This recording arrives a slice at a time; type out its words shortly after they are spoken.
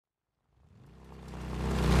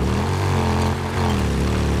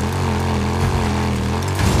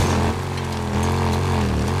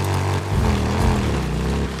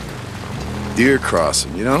deer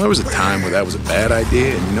crossing. You know, there was a time where that was a bad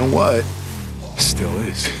idea, and you know what? Still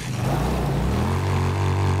is.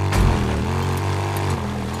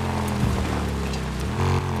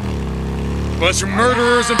 Bunch of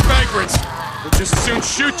murderers and vagrants. We'll just as soon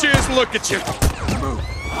shoot you as look at you.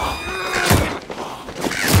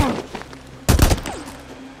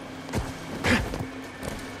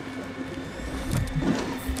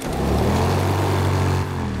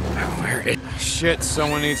 Shit,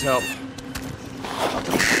 someone needs help.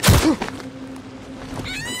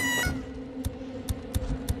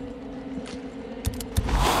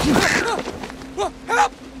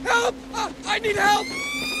 Help! Help! I need help!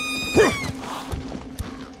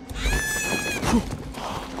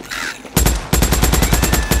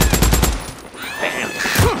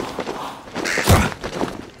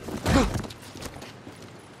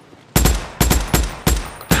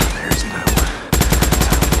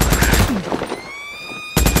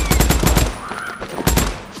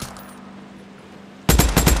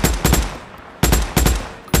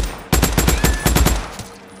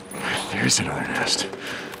 There's another nest.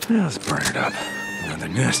 Well, let's burn it up. Another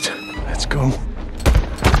nest. Let's go.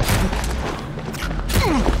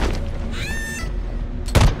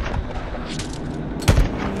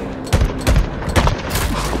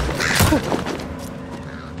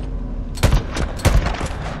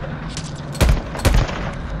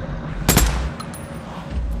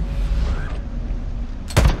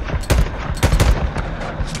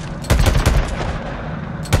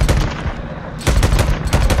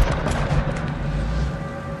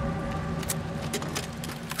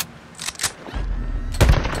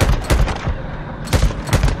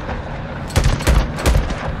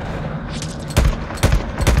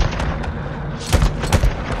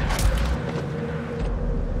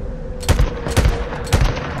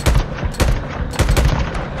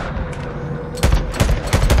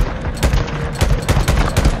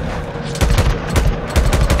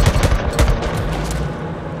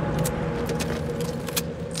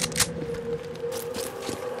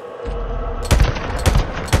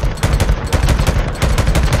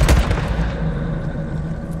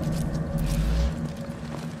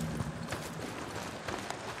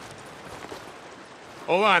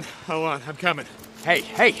 Hold on, I'm coming. Hey,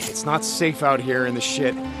 it's not safe out here in the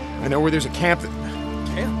shit. I know where there's a camp that...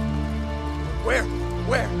 Camp? Where?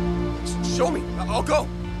 Where? Show me. I'll go.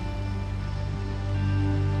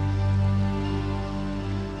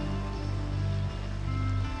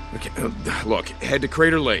 Okay, look, head to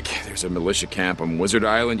Crater Lake. There's a militia camp on Wizard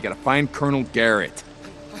Island. You gotta find Colonel Garrett.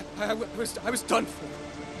 I was done for.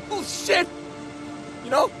 Holy shit!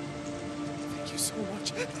 You know? Thank you so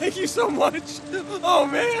much. Thank you so much. Oh,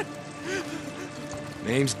 man.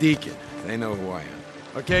 Name's Deacon. They know who I am.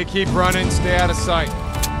 Okay, keep running. Stay out of sight.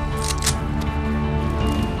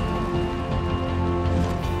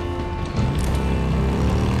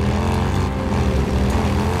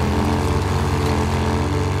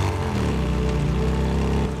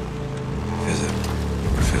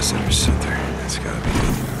 Visitor center. That's gotta be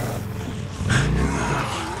it.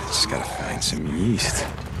 Just gotta find some yeast.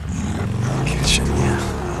 Kitchen,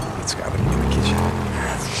 yeah. It's gotta be in the kitchen.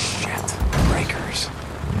 Shit. Breakers.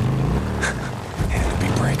 Had to be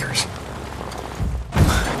breakers.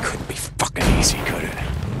 Couldn't be fucking easy, could it?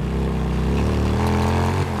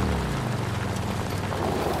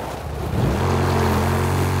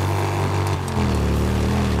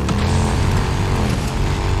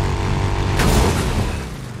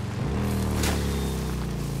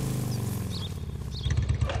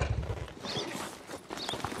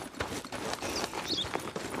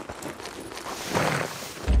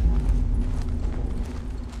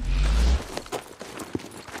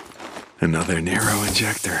 Another narrow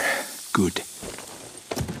injector. Good.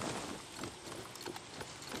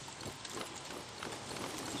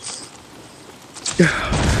 An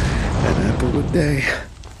apple a day.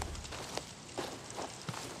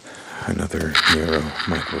 Another narrow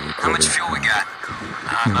micro recorder. How much fuel we got?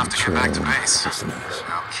 Enough to get back to base. Just a minute.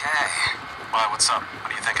 Okay. Why, what's up?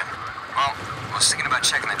 What are you thinking? Well, I was thinking about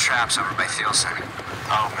checking the traps over by Field Center.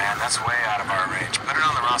 Oh, man, that's way out of our range. Put it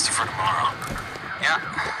on the roster for tomorrow. Yeah,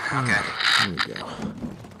 okay. Here we go.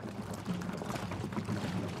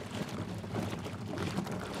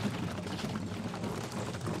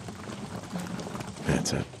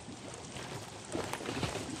 That's it.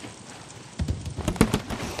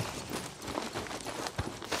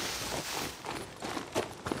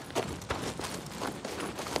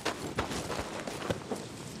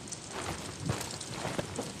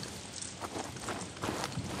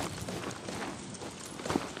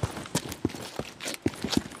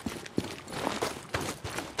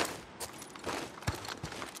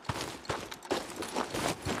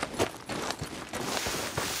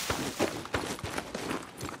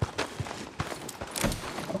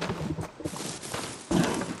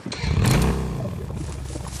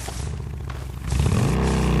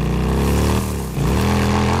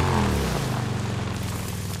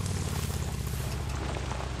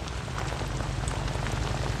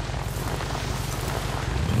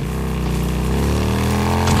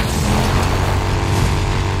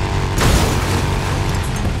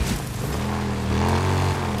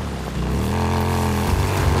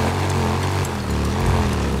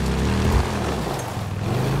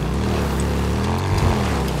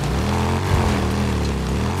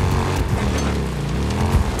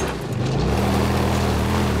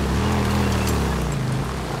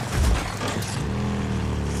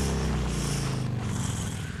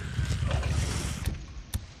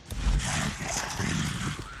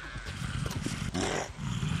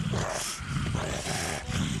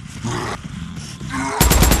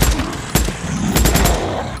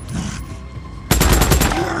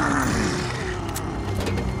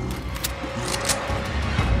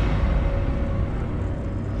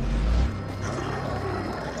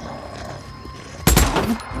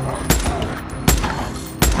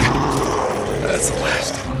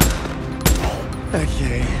 West.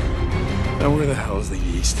 Okay. Now where the hell's the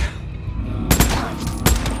East?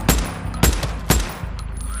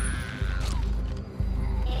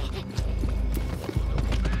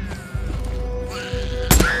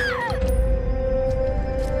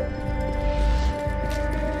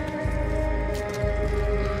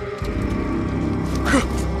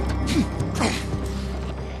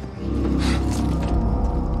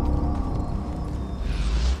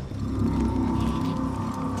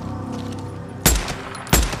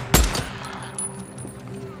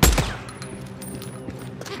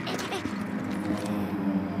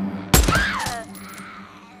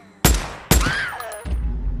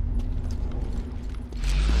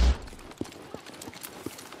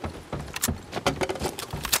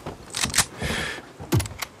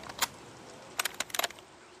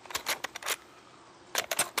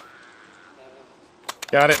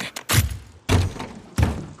 Got it.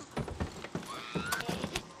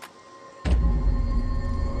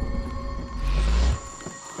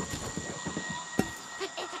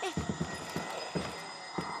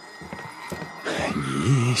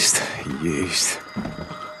 Yeast.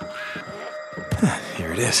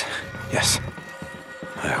 Here it is. Yes.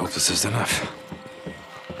 I hope this is enough.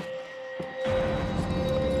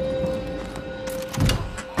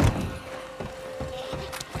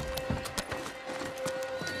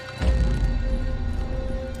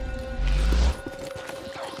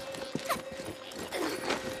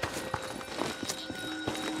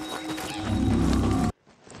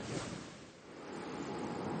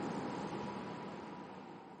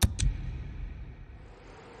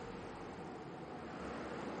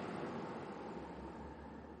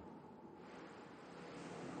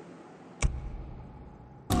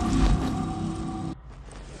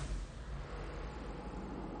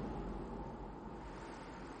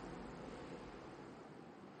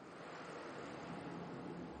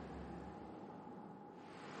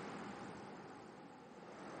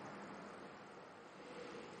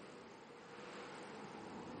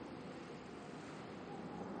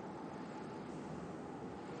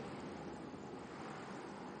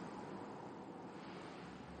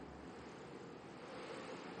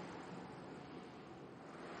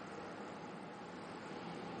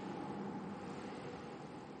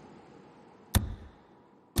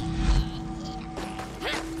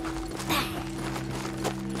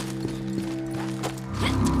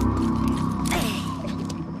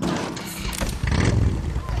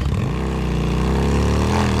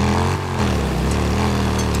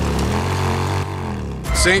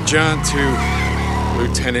 St. John to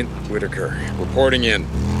Lieutenant Whitaker. Reporting in.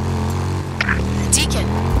 Deacon,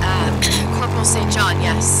 Corporal St. John,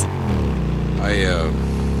 yes. I,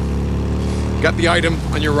 got the item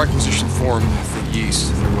on your requisition form for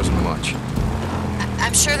yeast. There wasn't much.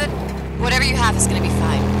 I'm sure that whatever you have is gonna be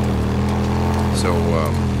fine. So,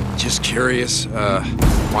 just curious,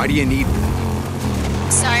 why do you need...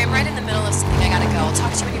 Sorry, I'm right in the middle of something. I gotta go. I'll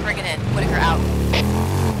talk to you when you bring it in. Whitaker out.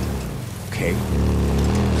 Okay.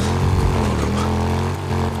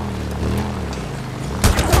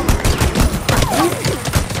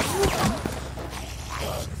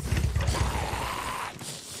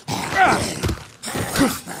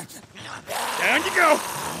 Down you go!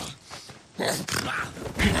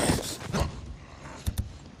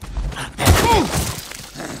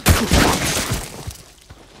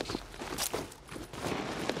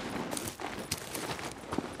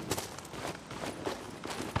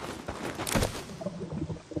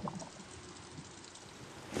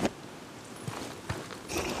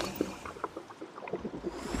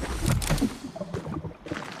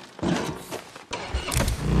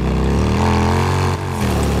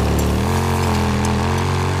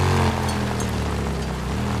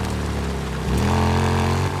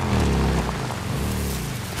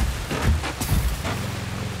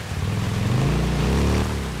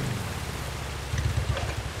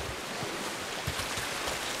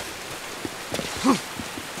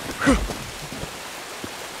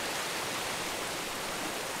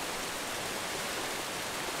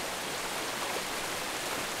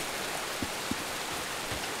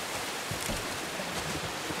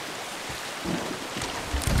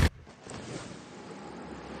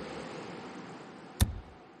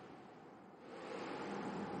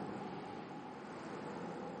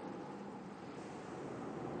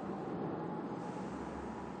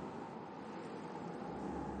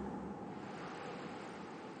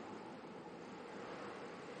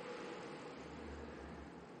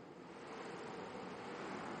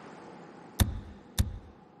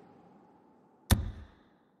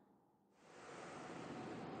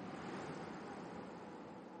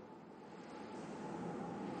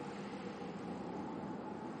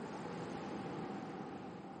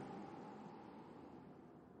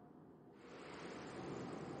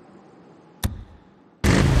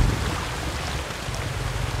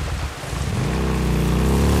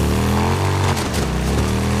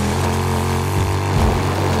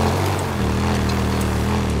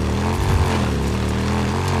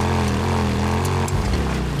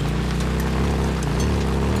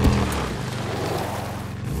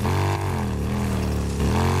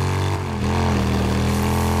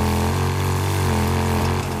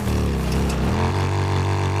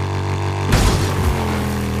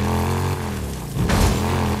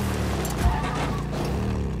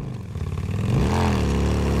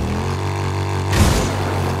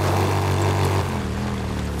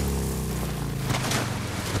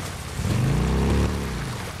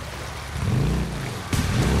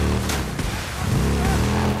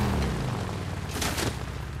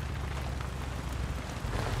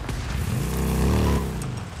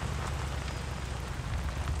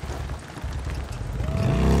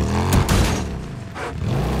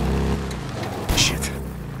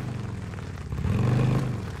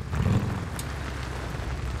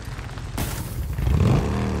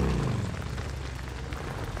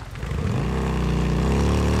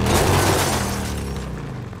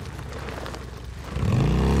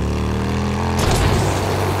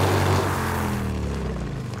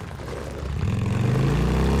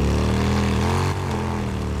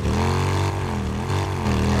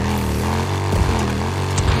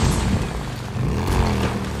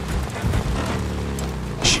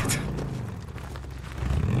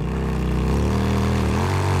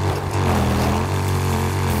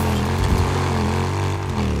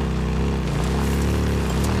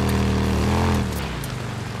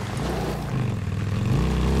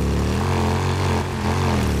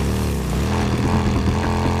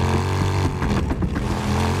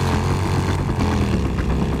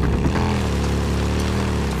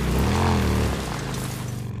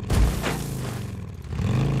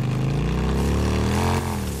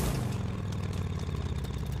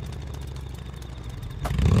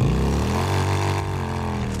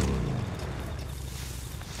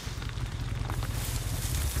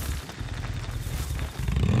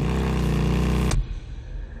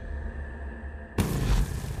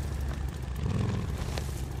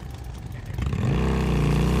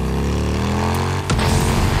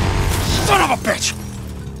 Son of a bitch!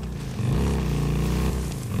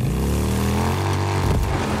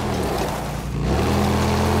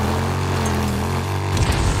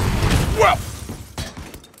 Well!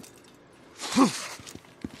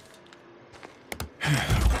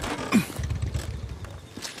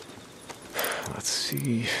 Let's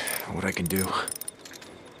see what I can do.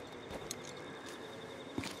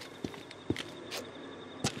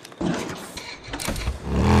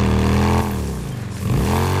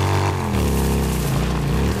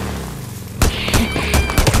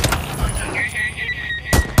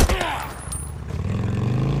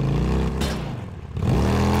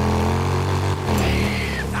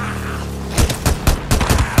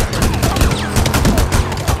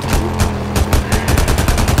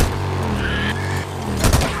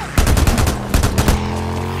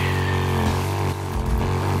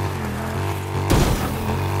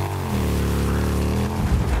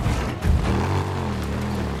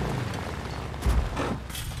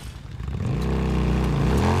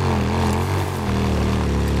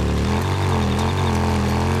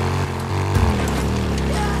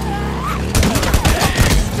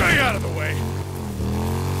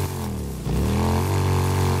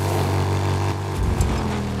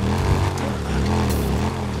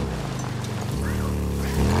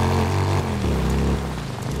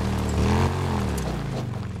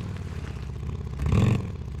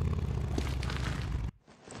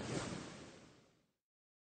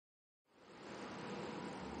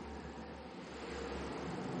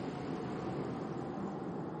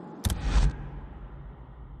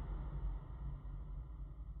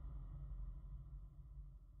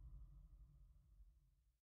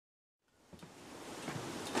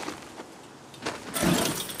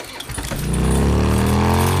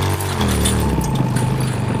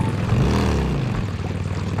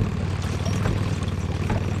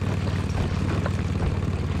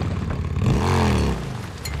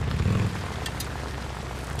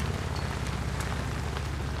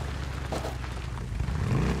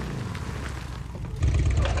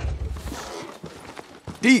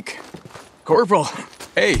 Deke! Corporal!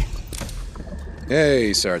 Hey!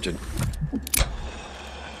 Hey, Sergeant.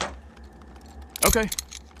 Okay,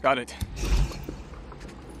 got it.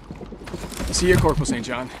 See you, Corporal St.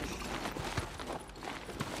 John.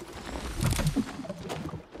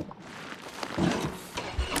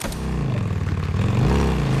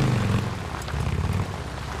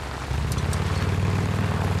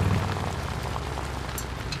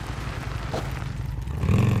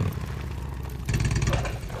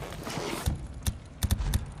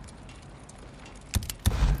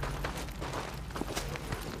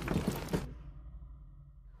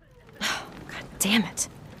 Damn it.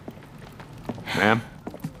 Ma'am?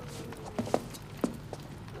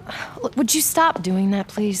 Look, would you stop doing that,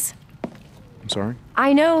 please? I'm sorry?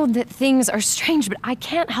 I know that things are strange, but I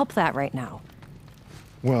can't help that right now.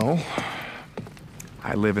 Well,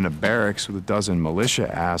 I live in a barracks with a dozen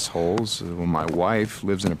militia assholes, while my wife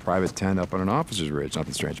lives in a private tent up on an officer's ridge.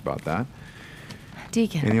 Nothing strange about that.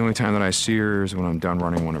 Deacon. And the only time that I see her is when I'm done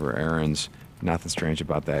running one of her errands. Nothing strange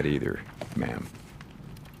about that either, ma'am.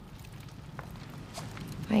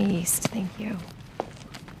 My yeast, thank you.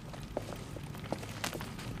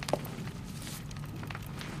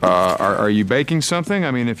 Are you baking something?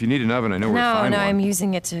 I mean, if you need an oven, I know where to find No, one. I'm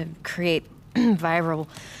using it to create viral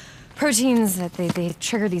proteins that they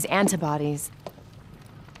trigger these antibodies.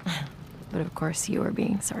 But of course, you are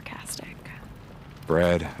being sarcastic.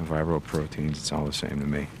 Bread, viral proteins, it's all the same to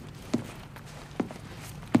me.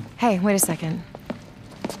 Hey, wait a second.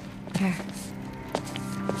 Here.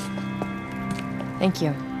 Thank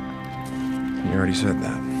you. You already said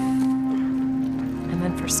that. I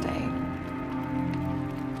meant for stay.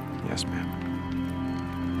 Yes, ma'am.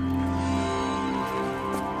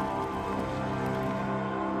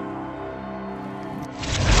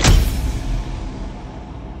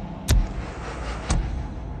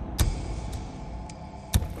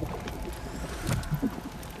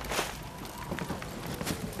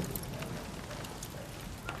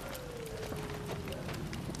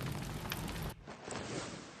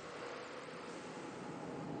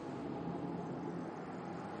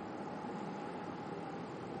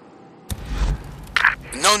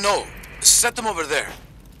 No. Set them over there.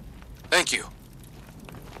 Thank you.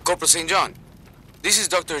 Corporal St. John, this is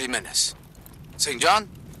Dr. Jimenez. St. John?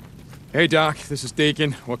 Hey, Doc, this is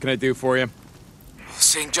Deacon. What can I do for you?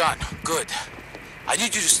 St. John, good. I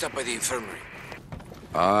need you to stop by the infirmary.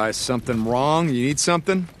 Is something wrong? You need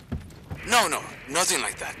something? No, nothing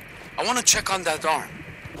like that. I want to check on that arm.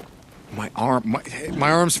 My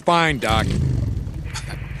arm's fine, Doc.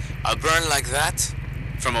 A burn like that?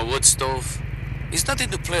 From a wood stove? Is nothing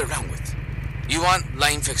to play around with. You want la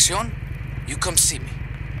infección? You come see me.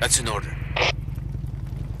 That's an order.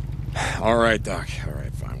 All right, Doc. All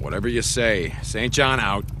right, fine. Whatever you say. St. John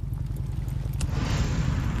out.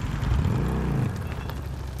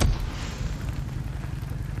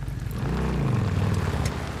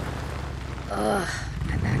 Ugh,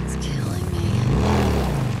 my back's killing me.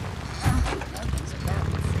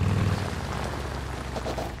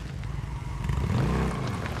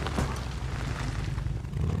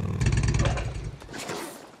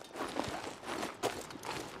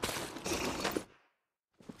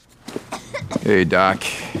 Hey, Doc.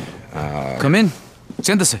 Come in.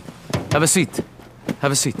 Siéntese. Have a seat.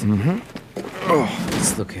 Have a seat. Oh.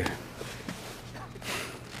 Let's look here.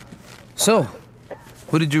 So,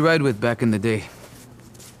 who did you ride with back in the day?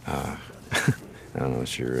 I don't know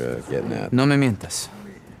what you're getting at. No me mientas.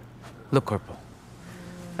 Look, Corporal.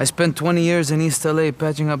 I spent 20 years in East LA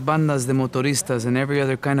patching up bandas de motoristas and every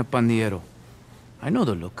other kind of pandillero. I know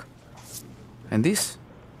the look. And this?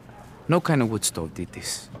 No kind of wood stove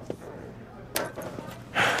titis.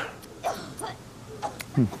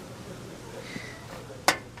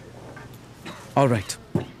 All right.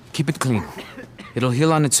 Keep it clean. It'll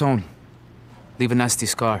heal on its own. Leave a nasty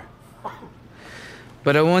scar.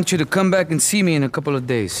 But I want you to come back and see me in a couple of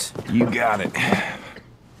days. You got it.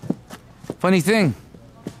 Funny thing.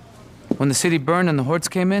 When the city burned and the hordes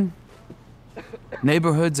came in,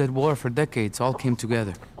 neighborhoods at war for decades all came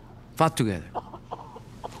together. Fought together.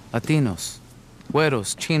 Latinos,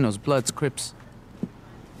 Güeros, Chinos, Bloods, Crips.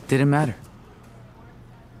 Didn't matter.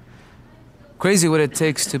 Crazy what it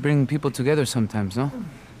takes to bring people together sometimes, no?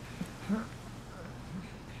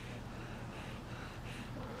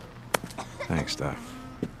 Thanks, Doc.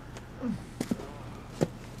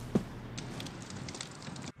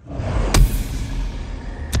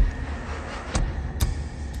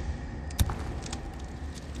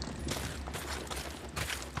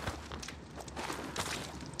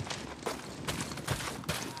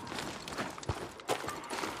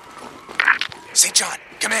 St. John,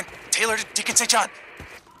 come in. Taylor to Deacon St. John.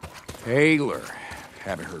 Taylor.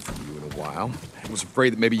 Haven't heard from you in a while. I was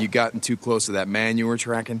afraid that maybe you gotten too close to that man you were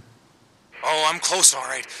tracking. Oh, I'm close, all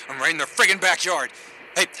right. I'm right in their friggin' backyard.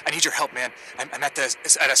 Hey, I need your help, man. I'm at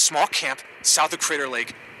a small camp south of Crater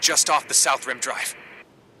Lake, just off the South Rim Drive.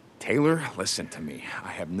 Taylor, listen to me.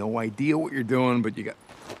 I have no idea what you're doing, but you got...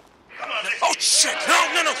 Oh, shit! No!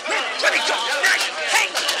 Let me go!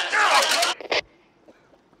 Hey!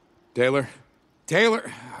 Taylor?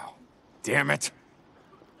 Taylor? Oh, damn it.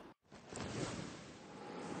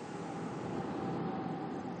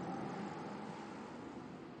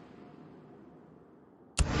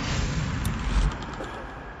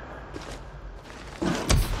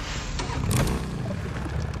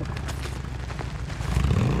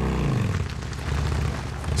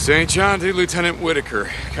 St. John to Lieutenant Whitaker.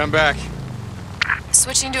 Come back.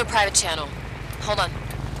 Switching to a private channel. Hold on.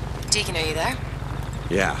 Deacon, are you there?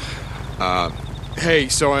 Yeah. Hey,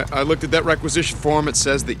 so I looked at that requisition form. It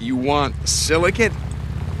says that you want silicate?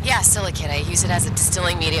 Yeah, silicate. I use it as a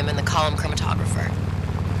distilling medium in the column chromatographer.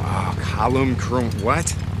 Oh, column what?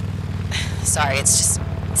 Sorry, it's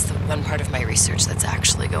the one part of my research that's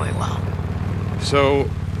actually going well. So,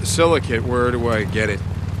 silicate, where do I get it?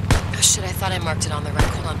 Oh shit, I thought I marked it on the rec.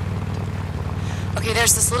 Hold on. Okay,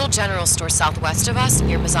 there's this little general store southwest of us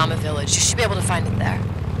near Mazama Village. You should be able to find it there.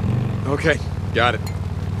 Okay, got it.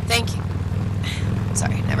 Thank you.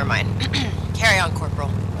 Sorry, never mind. Carry on, Corporal.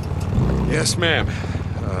 Yes, ma'am.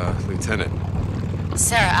 Lieutenant.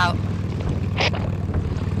 Sarah out.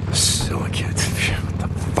 Silicate. What the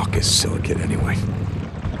fuck is silicate anyway?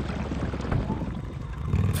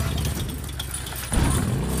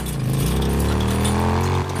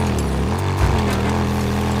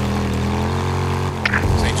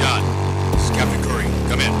 St. John, this is Captain Curry.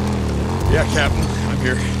 Come in. Yeah, Captain. I'm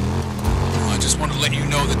here. I just want to let you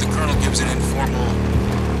know that the Colonel gives an informal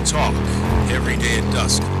talk every day at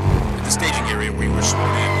dusk at the staging area where you were sworn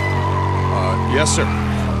in. Yes, sir.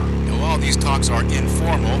 Now, while these talks are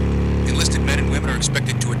informal, enlisted men and women are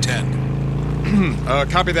expected to attend.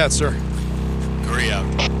 Copy that, sir. Curry out.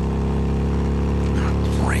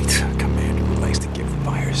 Great. Commander who likes to give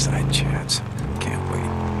fireside chats. Can't wait.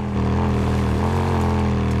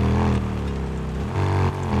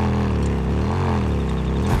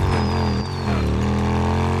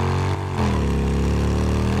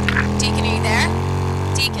 Deacon, are you there?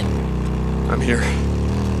 Deacon. I'm here.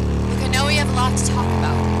 Look, I know we have a lot to talk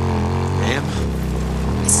about. Ma'am?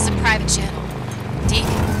 This is a private channel.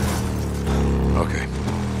 Deacon, Okay.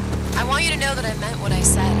 I want you to know that I meant what I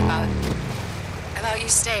said about you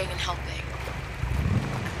staying and helping.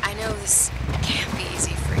 I know this can't be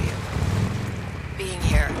easy for you.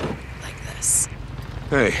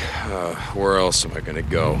 Hey, where else am I gonna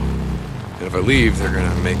go? And if I leave, they're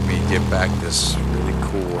gonna make me get back this really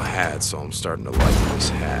cool hat, so I'm starting to like this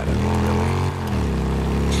hat. I mean, really.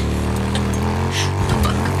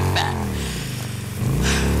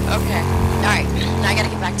 Okay. Alright, I gotta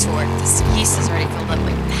get back to work. This yeast has already filled up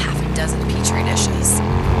like half a dozen petri dishes.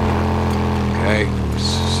 Okay,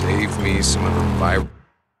 save me some of the vibe.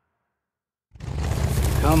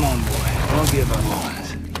 Come on, boy. Don't give up on us.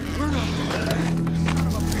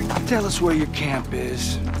 Tell us where your camp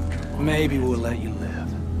is. Maybe we'll let you live.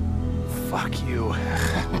 Fuck you.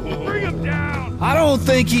 Bring him down! I don't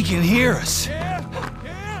think he can hear us.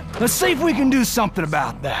 Let's see if we can do something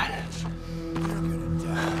about that.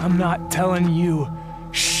 I'm not telling you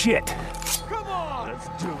shit. Come on! Let's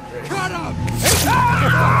do this. Cut up!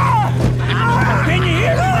 Can you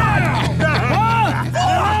hear that?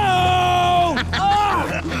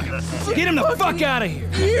 Get him the fuck out of here!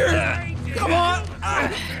 Here! Come on!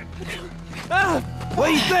 What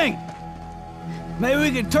do you think? Maybe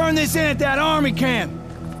we can turn this in at that army camp.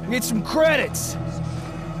 Get some credits.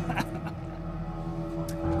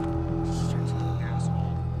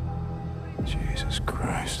 Jesus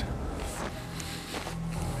Christ.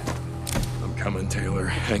 I'm coming, Taylor.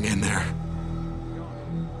 Hang in there.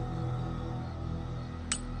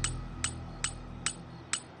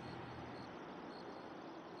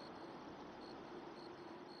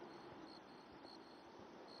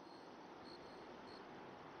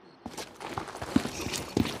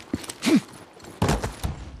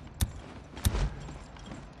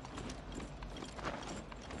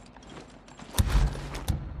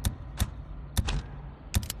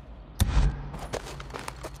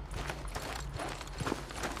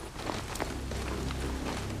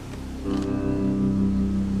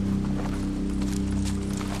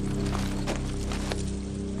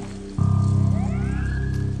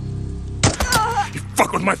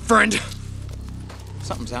 Fuck with my friend!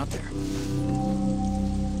 Something's out there.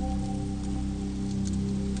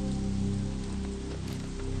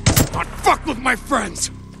 Not fuck with my friends!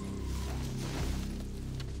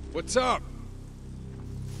 What's up?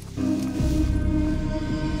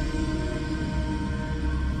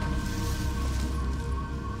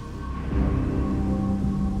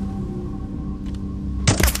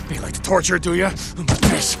 You like to torture, do ya?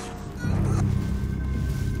 Piss.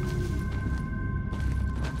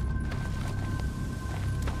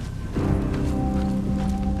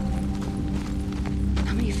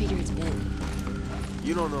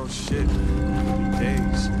 You don't know shit. It'll be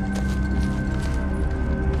days.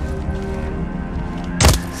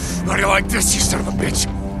 How do you like this, you son of a bitch?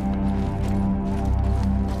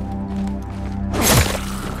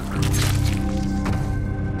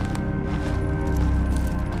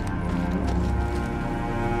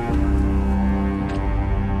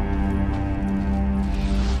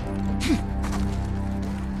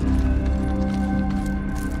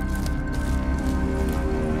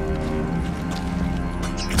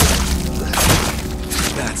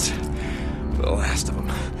 That's the last of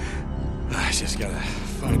them. I just gotta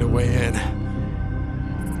find a way in.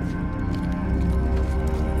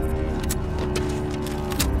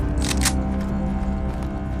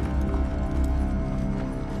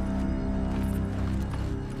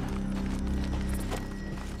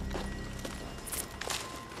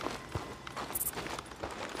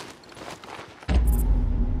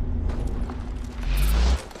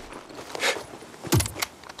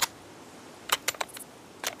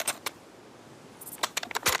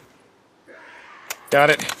 Got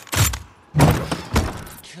it.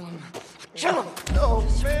 Kill him. Kill him! No,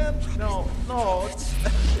 man. No, no.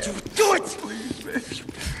 Do it! Please, man.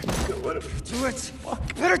 Do it.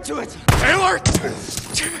 Fuck. Better do it. Taylor!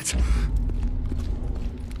 Damn it!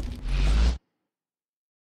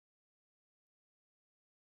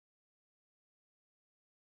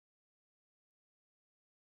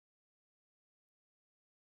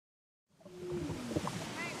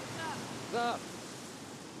 What's up?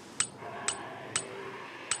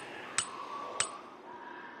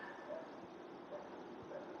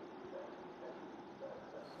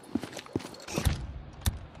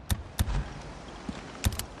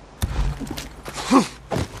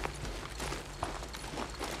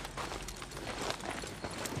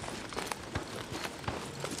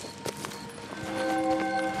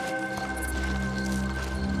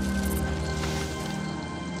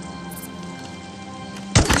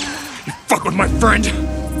 Fuck with my friend! I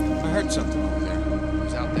heard something over there. It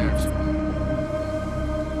was out there.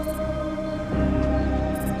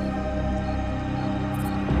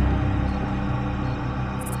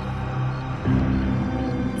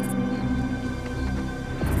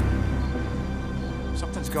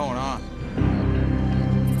 Something's going on.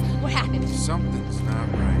 What happened? Something's not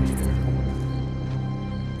right here.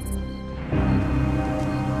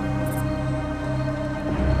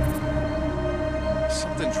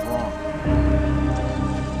 Something's wrong.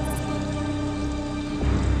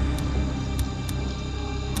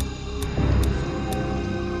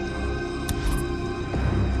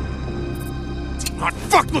 Not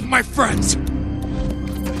fuck with my friends!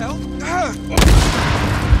 Hell?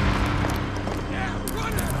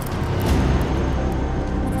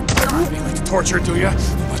 You like to torture, do ya?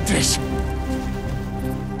 How about this? How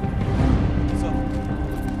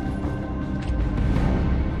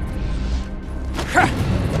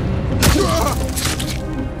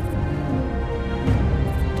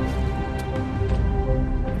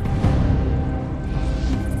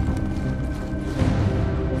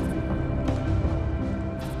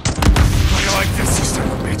do you like this, you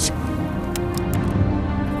son of a bitch?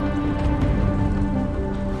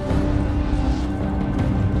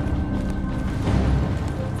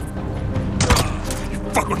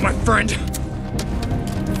 Fuck with my friend!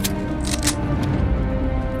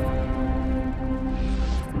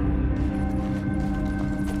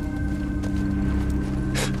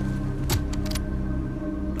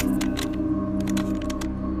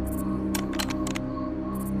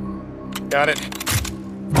 Got it.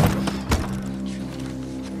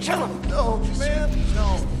 Kill him! No, man!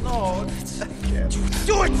 No!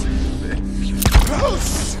 Do it!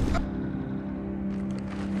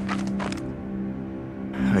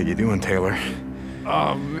 How you doing, Taylor?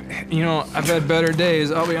 You know, I've had better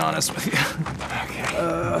days, I'll be honest with you.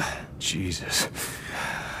 Okay. Jesus.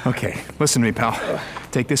 Okay, listen to me, pal.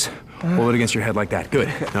 Take this, hold it against your head like that. Good.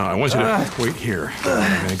 Now, I want you to wait here.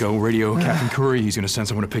 I'm gonna go radio Captain Curry. He's gonna send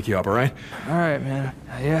someone to pick you up, all right? All right, man.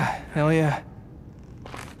 Yeah, hell yeah.